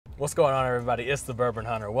What's going on, everybody? It's the Bourbon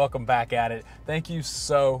Hunter. Welcome back at it. Thank you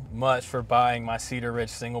so much for buying my Cedar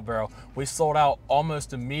Ridge single barrel. We sold out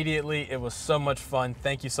almost immediately. It was so much fun.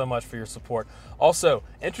 Thank you so much for your support. Also,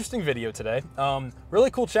 interesting video today.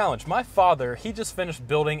 Really cool challenge. My father, he just finished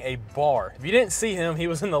building a bar. If you didn't see him, he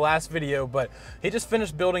was in the last video, but he just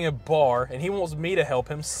finished building a bar and he wants me to help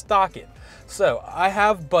him stock it. So I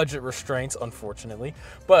have budget restraints, unfortunately,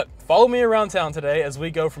 but follow me around town today as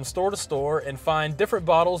we go from store to store and find different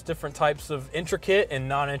bottles, different types of intricate and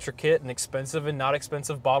non-intricate and expensive and not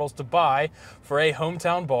expensive bottles to buy for a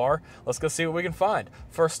hometown bar. Let's go see what we can find.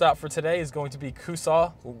 First stop for today is going to be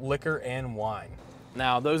Coosaw Liquor and Wine.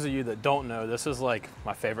 Now, those of you that don't know, this is like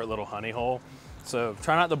my favorite little honey hole. So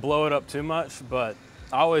try not to blow it up too much, but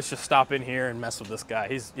I always just stop in here and mess with this guy.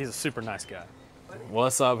 He's a super nice guy.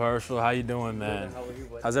 What's up, Herschel? How you doing, man? Good. How are you,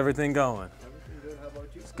 buddy? How's everything going? Everything good. How about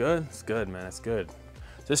you? It's good. It's good, man. It's good.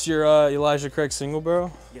 Is this your Elijah Craig single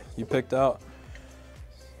barrel? Yes. You picked out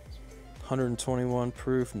 121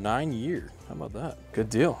 proof, 9 year. How about that? Good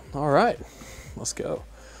deal. All right, let's go.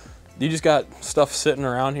 You just got stuff sitting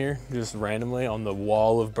around here, just randomly on the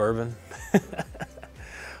wall of bourbon.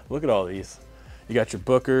 Look at all these. You got your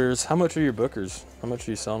Bookers. How much are your Bookers? How much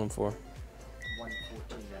are you selling them for?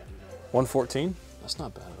 $114? That's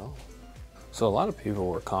not bad at all. So a lot of people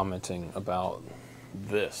were commenting about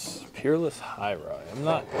this Peerless High Rye. I'm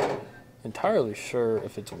not entirely sure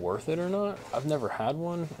if it's worth it or not. I've never had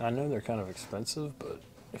one. I know they're kind of expensive, but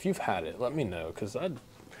if you've had it, let me know, because I'd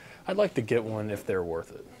like to get one if they're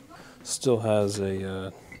worth it. Still has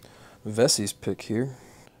a Vessie's pick here.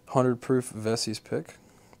 100 proof Vessie's pick.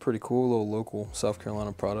 Pretty cool little local South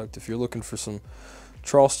Carolina product. If you're looking for some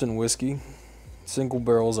Charleston whiskey, single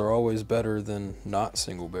barrels are always better than not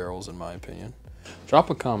single barrels, in my opinion. Drop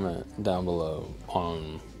a comment down below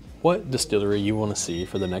on what distillery you want to see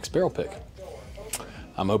for the next barrel pick.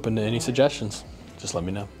 I'm open to any suggestions. Just let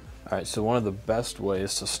me know. All right, so one of the best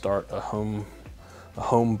ways to start a home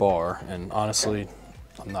bar, and honestly,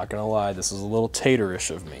 I'm not gonna lie, this is a little taterish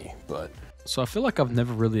of me, but So I feel like I've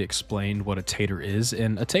never really explained what a tater is,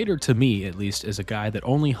 and a tater, to me at least, is a guy that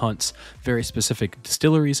only hunts very specific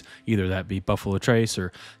distilleries, either that be Buffalo Trace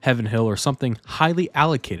or Heaven Hill or something highly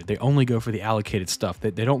allocated. They only go for the allocated stuff. They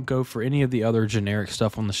don't go for any of the other generic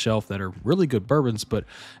stuff on the shelf that are really good bourbons, but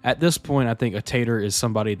at this point, I think a tater is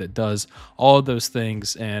somebody that does all of those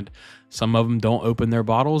things, and some of them don't open their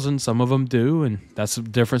bottles and some of them do, and that's the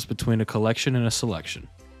difference between a collection and a selection.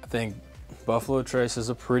 I think Buffalo Trace is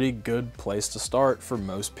a pretty good place to start for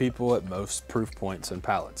most people at most proof points and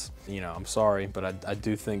palates. You know, I'm sorry, but I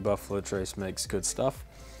do think Buffalo Trace makes good stuff.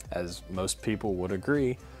 As most people would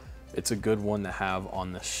agree, it's a good one to have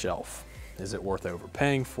on the shelf. Is it worth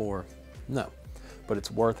overpaying for? No, but it's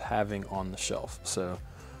worth having on the shelf. So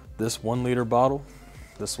this 1 liter bottle,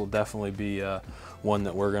 this will definitely be one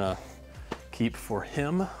that we're gonna keep for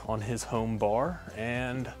him on his home bar.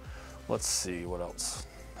 And let's see what else.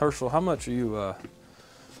 Herschel, how much you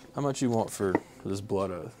want for this Blood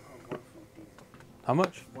Oath? How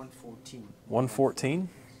much? 114. 114?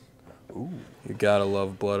 Ooh, you gotta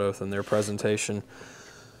love Blood Oath and their presentation.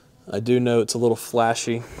 I do know it's a little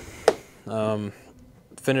flashy.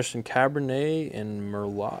 Finished in Cabernet and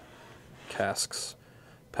Merlot casks.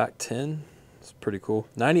 Pack 10, it's pretty cool.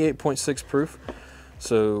 98.6 proof.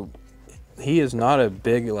 So he is not a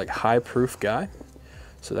big, like, high proof guy.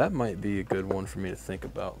 So that might be a good one for me to think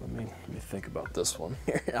about. Let me think about this one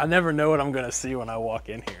here. I never know what I'm gonna see when I walk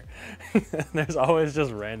in here. There's always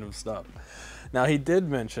just random stuff. Now, he did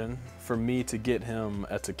mention for me to get him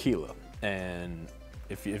a tequila. And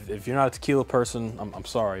if you're not a tequila person, I'm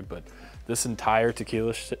sorry, but this entire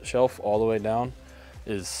tequila shelf all the way down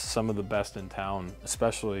is some of the best in town.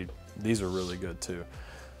 Especially, these are really good too.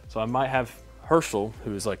 So I might have Herschel,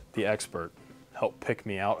 who is like the expert, help pick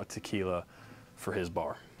me out a tequila for his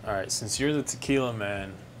bar. All right, since you're the tequila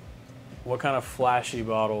man, what kind of flashy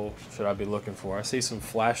bottle should I be looking for? I see some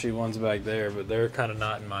flashy ones back there, but they're kind of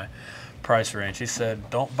not in my price range. He said,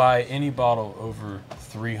 don't buy any bottle over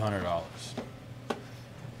 $300.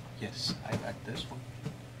 Yes, I got this one.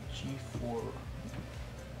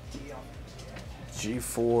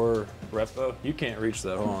 G4 Repo. You can't reach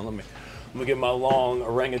that. Hold on, let me get my long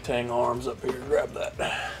orangutan arms up here and grab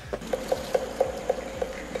that.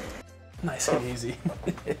 Nice and easy.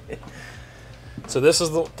 So this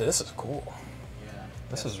is cool. Yeah.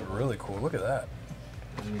 This is really cool. Look at that.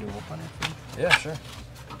 You need to open it? Yeah, sure.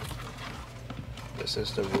 This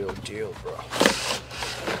is the real deal, bro.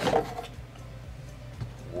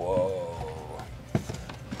 Whoa.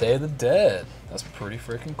 Day of the Dead. That's pretty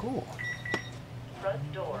freaking cool.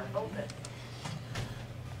 Front door open.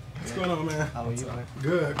 What's going on, man? How are you, man?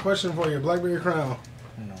 Good. Question for you. Blackberry Crown.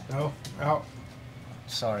 No. No? Out.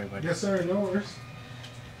 Sorry, but Yes, sir. No worries.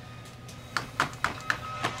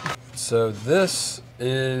 So this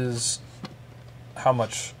is how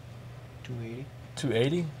much? 280.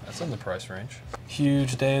 280. That's in the price range.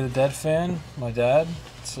 Huge Day of the Dead fan, my dad.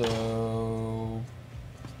 So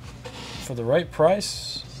for the right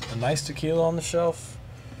price, a nice tequila on the shelf,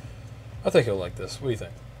 I think he'll like this. What do you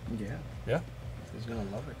think? Yeah. Yeah? He's gonna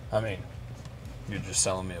love it. I mean, you're just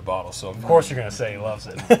selling me a bottle, so of course you're gonna say he loves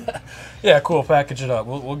it. Yeah, cool. Package it up.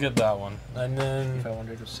 We'll get that one, and then If I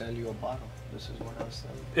wanted to sell you a bottle, this is what I was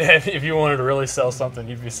selling. yeah, if you wanted to really sell something,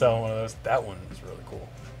 you'd be selling one of those. That one is really cool.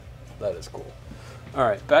 That is cool. All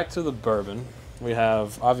right, back to the bourbon. We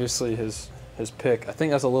have obviously his pick. I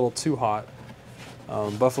think that's a little too hot.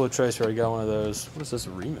 Buffalo Trace already got one of those. What is this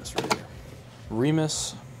Remus right here?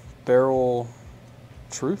 Remus Barrel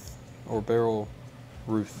Truth or Barrel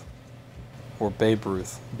Ruth or Babe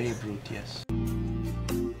Ruth. Babe Ruth, yes.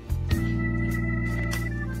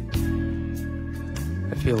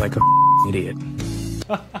 I feel like a idiot.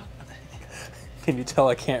 Can you tell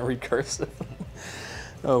I can't read cursive?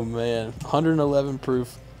 Oh man, 111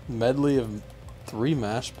 proof medley of 3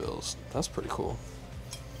 mash bills. That's pretty cool.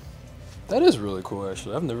 That is really cool,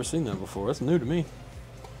 actually. I've never seen that before. That's new to me.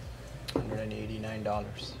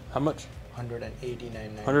 $189. How much?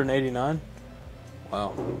 $189. 189.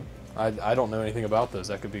 Wow. I don't know anything about those.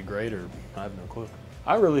 That could be great, or I have no clue.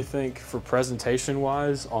 I really think for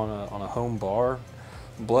presentation-wise on a home bar,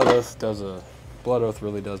 Blood Oath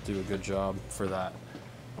really does do a good job for that.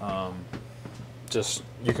 Just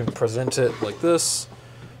you can present it like this.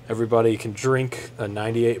 Everybody can drink a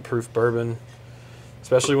 98 proof bourbon,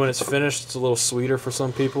 especially when it's finished. It's a little sweeter for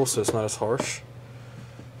some people, so it's not as harsh.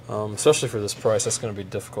 Especially for this price, that's going to be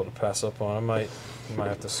difficult to pass up on. I might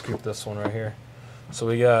have to scoop this one right here. So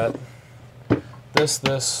we got this,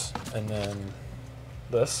 and then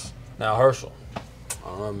this. Now Herschel, I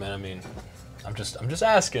don't know, man. I mean, I'm just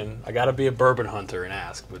asking. I got to be a bourbon hunter and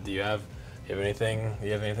ask. But do you have anything? Do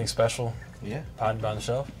you have anything special? Yeah. Hiding behind the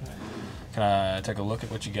shelf? Can I take a look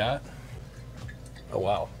at what you got? Oh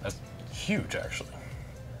wow, that's huge actually.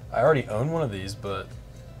 I already own one of these, but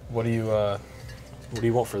what do you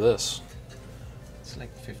want for this? It's like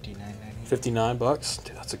 $59.90. 59 bucks?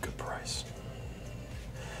 Dude, that's a good price.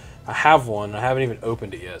 I have one. I haven't even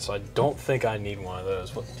opened it yet, so I don't think I need one of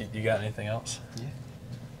those. What, you got anything else?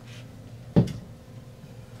 Yeah.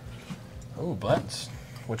 Oh, blends.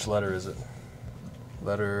 Which letter is it?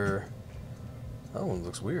 Letter. That one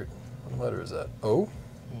looks weird. What letter is that? O?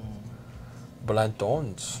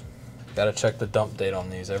 Blantons. Gotta check the dump date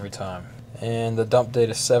on these every time. And the dump date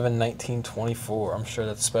is 7/19/24. I'm sure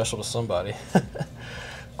that's special to somebody.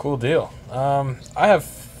 Cool deal. I have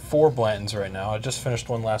 4 Blantons right now. I just finished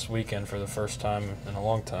one last weekend for the first time in a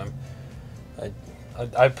long time.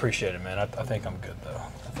 I appreciate it, man. I think I'm good, though.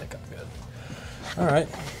 I think I'm good. All right.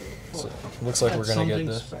 So, looks like we're going to get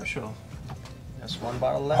this. Special. That's 1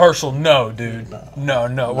 bottle left. Herschel, no, dude.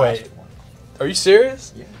 No, wait. Last one. Are you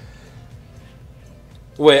serious? Yeah.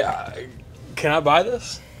 Wait, can I buy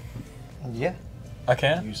this? Yeah. I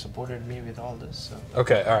can? You supported me with all this, so.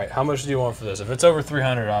 Okay, all right. How much do you want for this? If it's over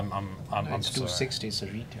 300, I'm It's sorry. 260. It's a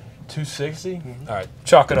retail. 260? All right,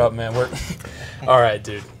 chalk it up, man. We're all right,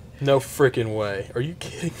 dude. No freaking way. Are you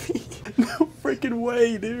kidding me? No freaking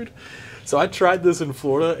way, dude. So I tried this in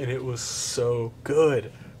Florida, and it was so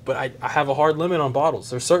good. But I have a hard limit on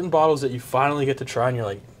bottles. There's certain bottles that you finally get to try, and you're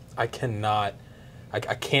like, I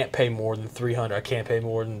can't pay more than 300. I can't pay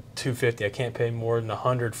more than 250. I can't pay more than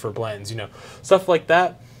 100 for blends. You know, stuff like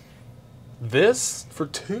that. This for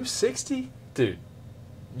 260, dude.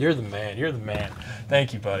 You're the man. You're the man.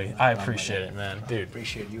 Thank you, buddy. I appreciate it, man, dude.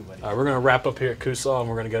 Appreciate you, buddy. All right, we're gonna wrap up here at Kusal, and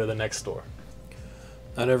we're gonna go to the next store.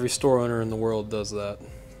 Not every store owner in the world does that.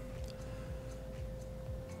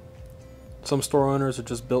 Some store owners are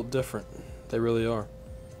just built different. They really are.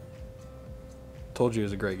 Told you he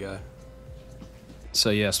was a great guy. So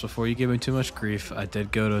yes, before you give me too much grief, I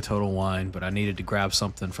did go to Total Wine, but I needed to grab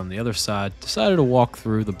something from the other side. Decided to walk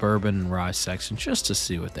through the bourbon and rye section just to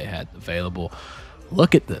see what they had available.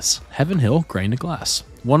 Look at this, Heaven Hill Grain to Glass.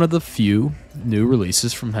 One of the few new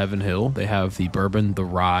releases from Heaven Hill. They have the bourbon, the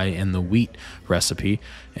rye, and the wheat recipe,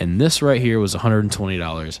 and this right here was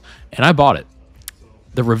 $120, and I bought it.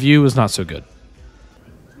 The review was not so good.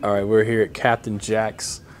 All right, we're here at Captain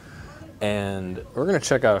Jack's, and we're going to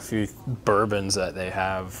check out a few bourbons that they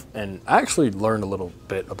have. And I actually learned a little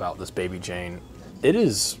bit about this Baby Jane. It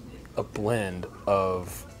is a blend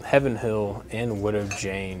of Heaven Hill and Widow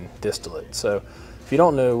Jane distillate. So if you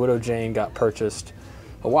don't know, Widow Jane got purchased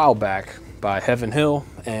a while back by Heaven Hill,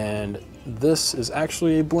 and this is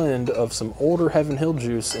actually a blend of some older Heaven Hill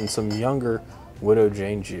juice and some younger Widow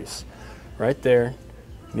Jane juice. Right there,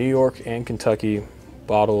 New York and Kentucky,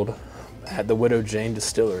 bottled at the Widow Jane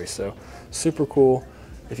distillery. So super cool.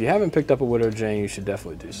 If you haven't picked up a Widow Jane, you should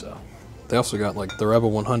definitely do so. They also got like the Rebel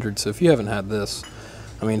 100, so if you haven't had this,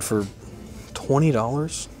 I mean, for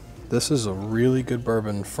 $20, this is a really good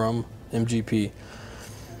bourbon from MGP.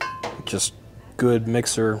 Just good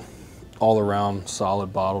mixer, all around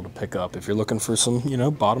solid bottle to pick up if you're looking for some, you know,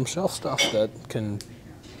 bottom shelf stuff that can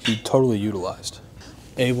be totally utilized.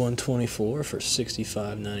 A124 for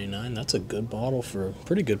 $65.99. That's a good bottle for a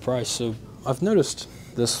pretty good price. So I've noticed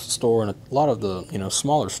this store and a lot of the, you know,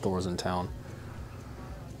 smaller stores in town,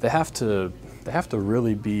 they have to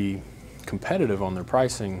really be competitive on their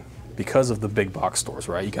pricing because of the big box stores,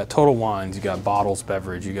 right? You got Total Wines, you got Bottles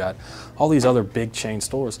Beverage, you got all these other big chain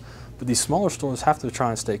stores. But these smaller stores have to try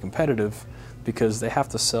and stay competitive because they have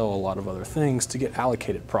to sell a lot of other things to get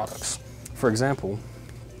allocated products. For example,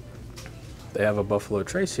 they have a Buffalo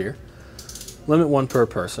Trace here. Limit 1 per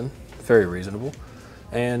person, very reasonable.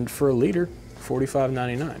 And for a liter,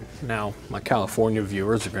 $45.99. Now, my California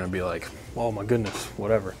viewers are gonna be like, oh my goodness,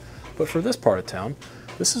 whatever. But for this part of town,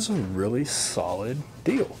 this is a really solid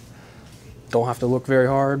deal. Don't have to look very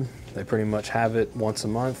hard. They pretty much have it once a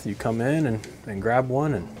month. You come in and grab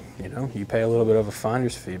one, and you know, you pay a little bit of a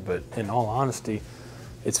finder's fee, but in all honesty,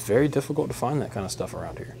 it's very difficult to find that kind of stuff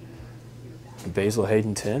around here. Basil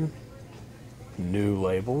Hayden 10, new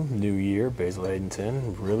label, new year, Basil Hayden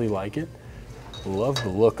 10, really like it. Love the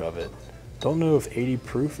look of it. Don't know if 80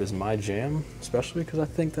 proof is my jam, especially because I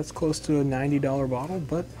think that's close to a $90 bottle,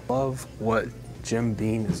 but love what Jim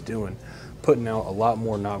Beam is doing. Putting out a lot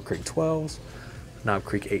more Knob Creek 12s, Knob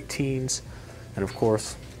Creek 18s, and of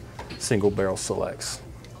course, single barrel selects.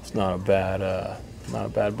 It's not a bad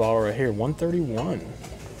bottle right here. 131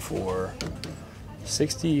 for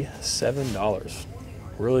 $67.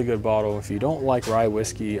 Really good bottle. If you don't like rye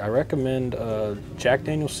whiskey, I recommend Jack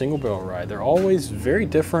Daniel's single barrel rye. They're always very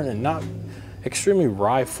different and not extremely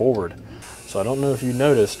rye forward. So I don't know if you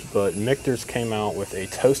noticed, but Michter's came out with a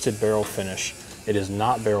toasted barrel finish. It is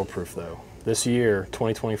not barrel proof though. This year,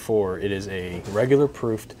 2024, it is a regular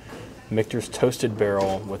proofed Michter's toasted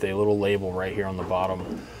barrel with a little label right here on the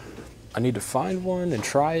bottom. I need to find one and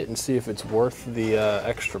try it and see if it's worth the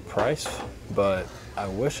extra price, but I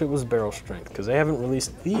wish it was barrel strength because they haven't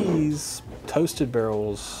released these toasted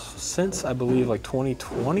barrels since I believe like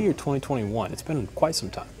 2020 or 2021. It's been quite some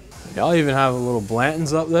time. Y'all even have a little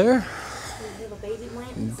Blanton's up there. Little baby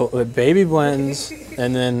Blanton's. Baby Blanton's,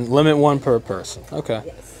 and then limit 1 per person. Okay,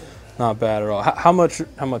 Yes. not bad at all. How much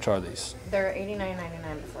are these? They're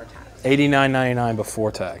 $89.99 before tax. $89.99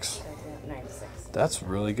 before tax. 96. That's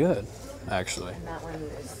really good, actually. And that one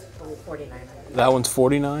is $49. That one's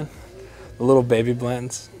 $49. The little baby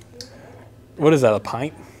Blanton's. What is that? A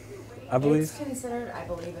pint? I believe. It's considered. I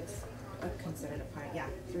believe it's considered a pint. Yeah,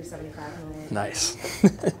 375 milliliters. Nice.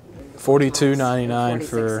 $42.99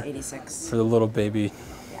 for 46.86. the little baby.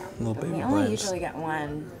 Yeah. Little But baby we only Blanton's. usually get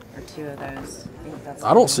 1 or 2 of those. I think that's.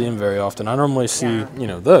 I don't see them very often. I normally see, Yeah. you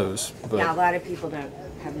know, those. But Yeah, a lot of people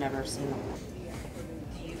have never seen them.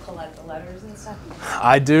 Do you collect the letters and stuff?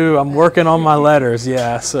 I do. I'm working on my letters.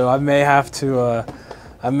 Yeah, so I may have to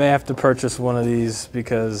purchase one of these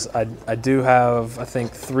because I do have, I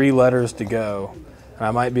think, 3 letters to go. And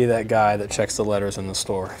I might be that guy that checks the letters in the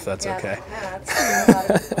store, if that's okay. Yeah, that's a lot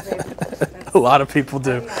of people do. A lot of people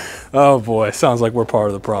do. Oh boy, sounds like we're part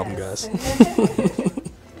of the problem, Yes. guys.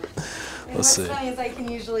 And Let's what's see. funny is I can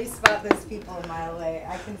usually spot those people a mile away.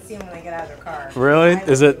 I can see them when they get out of their car. Really? I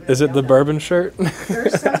Is wouldn't it even the know bourbon shirt? them.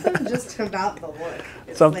 There's something just about the look.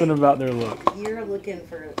 It's Something like about their look. you're looking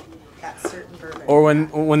for that certain bourbon. Or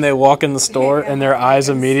when they walk in the store and their eyes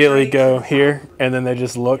immediately go here, and then they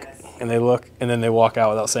just look and they look and then they walk out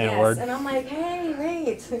without saying Yes, a word. and I'm like, hey,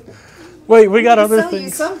 wait. Wait, we got I other sell you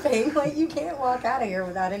things. something. Like you can't walk out of here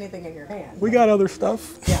without anything in your hand. We got other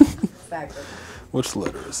stuff. Yeah, exactly. Which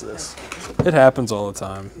letter is this? It happens all the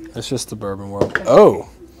time. It's just the bourbon world. Oh.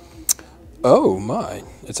 Oh my.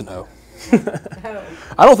 It's an O. Oh,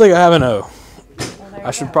 I don't think I have an O. well, there I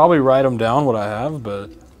you should go. probably write them down what I have, but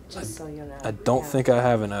Just so you know. I don't Yeah. think I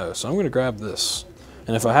have an O. So I'm going to grab this.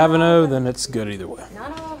 And if I have an O, then it's good either way.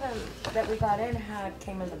 Not all of them that we got in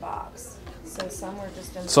came in the box. So some were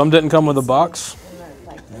just in. Some didn't come with a box.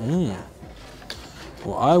 In the, yeah.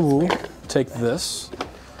 Well, I will take this.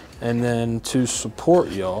 And then to support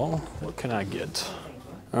y'all, what can I get?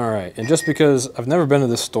 All right, and just because I've never been to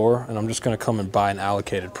this store and I'm just gonna come and buy an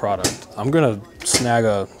allocated product, I'm gonna snag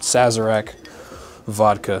a Sazerac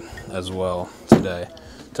vodka as well today.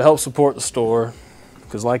 to help support the store,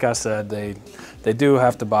 because like I said, they do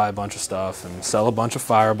have to buy a bunch of stuff and sell a bunch of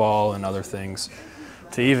Fireball and other things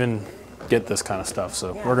to even get this kind of stuff.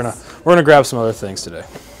 So we're gonna grab some other things today.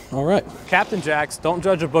 All right, Captain Jack's. Don't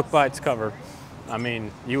judge a book by its cover. I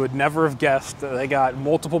mean, you would never have guessed. They got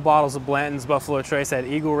multiple bottles of Blanton's Buffalo Trace. They had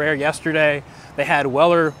Eagle Rare yesterday. They had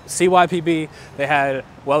Weller CYPB. They had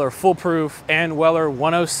Weller Full Proof and Weller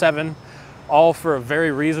 107, all for a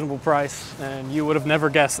very reasonable price. And you would have never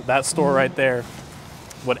guessed that that store right there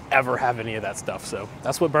would ever have any of that stuff. So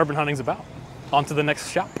that's what bourbon hunting's about. On to the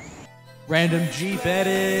next shop. Random Jeep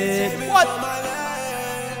edit. What?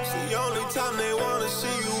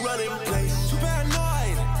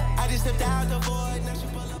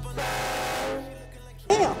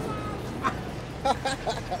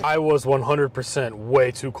 I was 100% way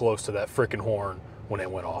too close to that freaking horn when it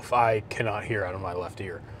went off. I cannot hear out of my left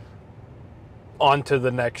ear. On to the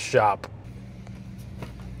next shop.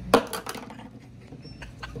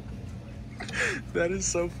 That is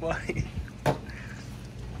so funny.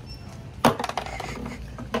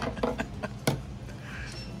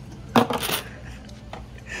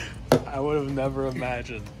 I would have never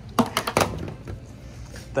imagined.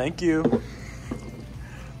 Thank you.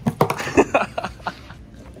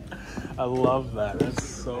 I love that. That's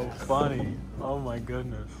so funny. Oh my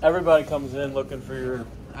goodness. Everybody comes in looking for your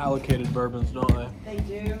allocated bourbons, don't they? They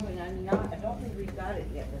do, and I don't think we've got it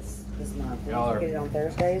yet this month. We Y'all are- get it on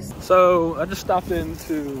Thursdays. So I just stopped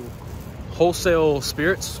into Wholesale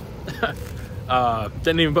Spirits.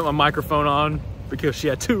 Didn't even put my microphone on because she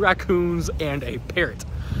had 2 raccoons and a parrot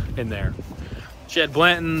in there. She had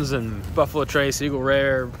Blanton's and Buffalo Trace, Eagle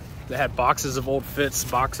Rare. They had boxes of Old Fitz,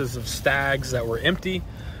 boxes of Stags that were empty.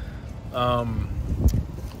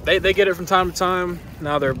 They get it from time to time.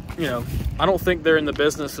 Now they're, I don't think they're in the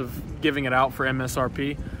business of giving it out for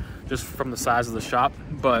MSRP just from the size of the shop.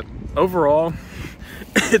 But overall,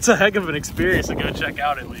 it's a heck of an experience to go check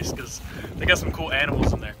out at least because they got some cool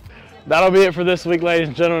animals in there. That'll be it for this week, ladies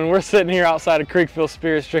and gentlemen. We're sitting here outside of Creekfield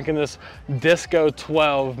Spirits drinking this Disco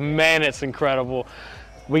 12. Man, it's incredible.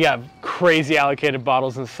 We got crazy allocated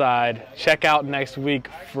bottles inside. Check out next week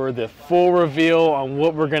for the full reveal on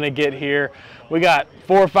what we're gonna get here. We got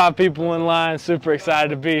 4 or 5 people in line, super excited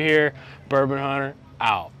to be here. Bourbon Hunter,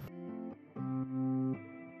 out.